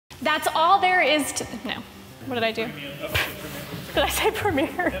That's all there is to, no. What did I do? Did I say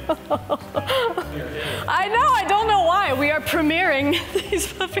premiere? I know, I don't know why. We are premiering these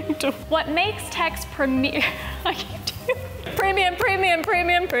fluffing tools. What makes text premiere? I keep doing premium, premium,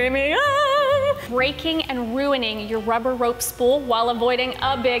 premium, premium. Breaking and ruining your rubber rope spool while avoiding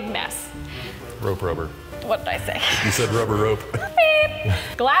a big mess. Rope rubber. What did I say? You said rubber rope. Beep.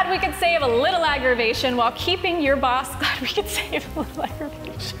 Glad we could save a little aggravation while keeping your boss. Glad we could save a little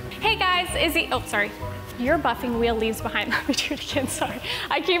aggravation. Hey guys, Izzy, oh sorry. Your buffing wheel leaves behind. Let me do it again, sorry.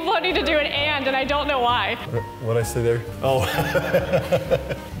 I keep wanting to do an and I don't know why. What'd I say there? Oh.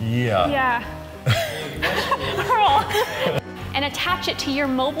 Yeah. Yeah. Pearl. And attach it to your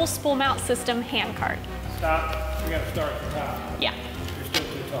mobile spool mount system handcart. Stop. We gotta start at the top. Yeah. You're still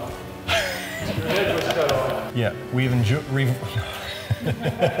too tall. Your head was cut off. Yeah,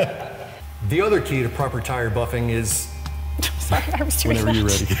 The other key to proper tire buffing is Sorry, I was doing whenever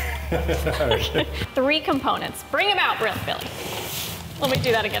that. you're ready. Okay. 3 components. Bring them out, Billy. Let me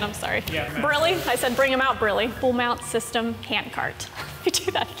do that again, I'm sorry. Yeah, Brilly, I said bring them out, Brilly. Full mount system handcart. Let me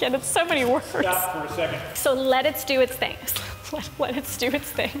do that again, it's so many words. Stop for a second. So let it do its thing. Let it do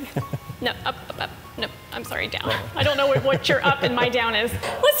its thing. No, up, up, up. No, I'm sorry, down. I don't know what your up and my down is.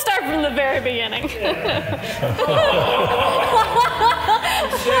 Let's start from the very beginning.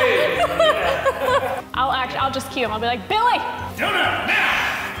 I'll just cue him. I'll be like, Billy! Donut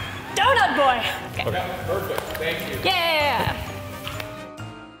now! Donut boy! Okay. Okay. Perfect, thank you. Yeah!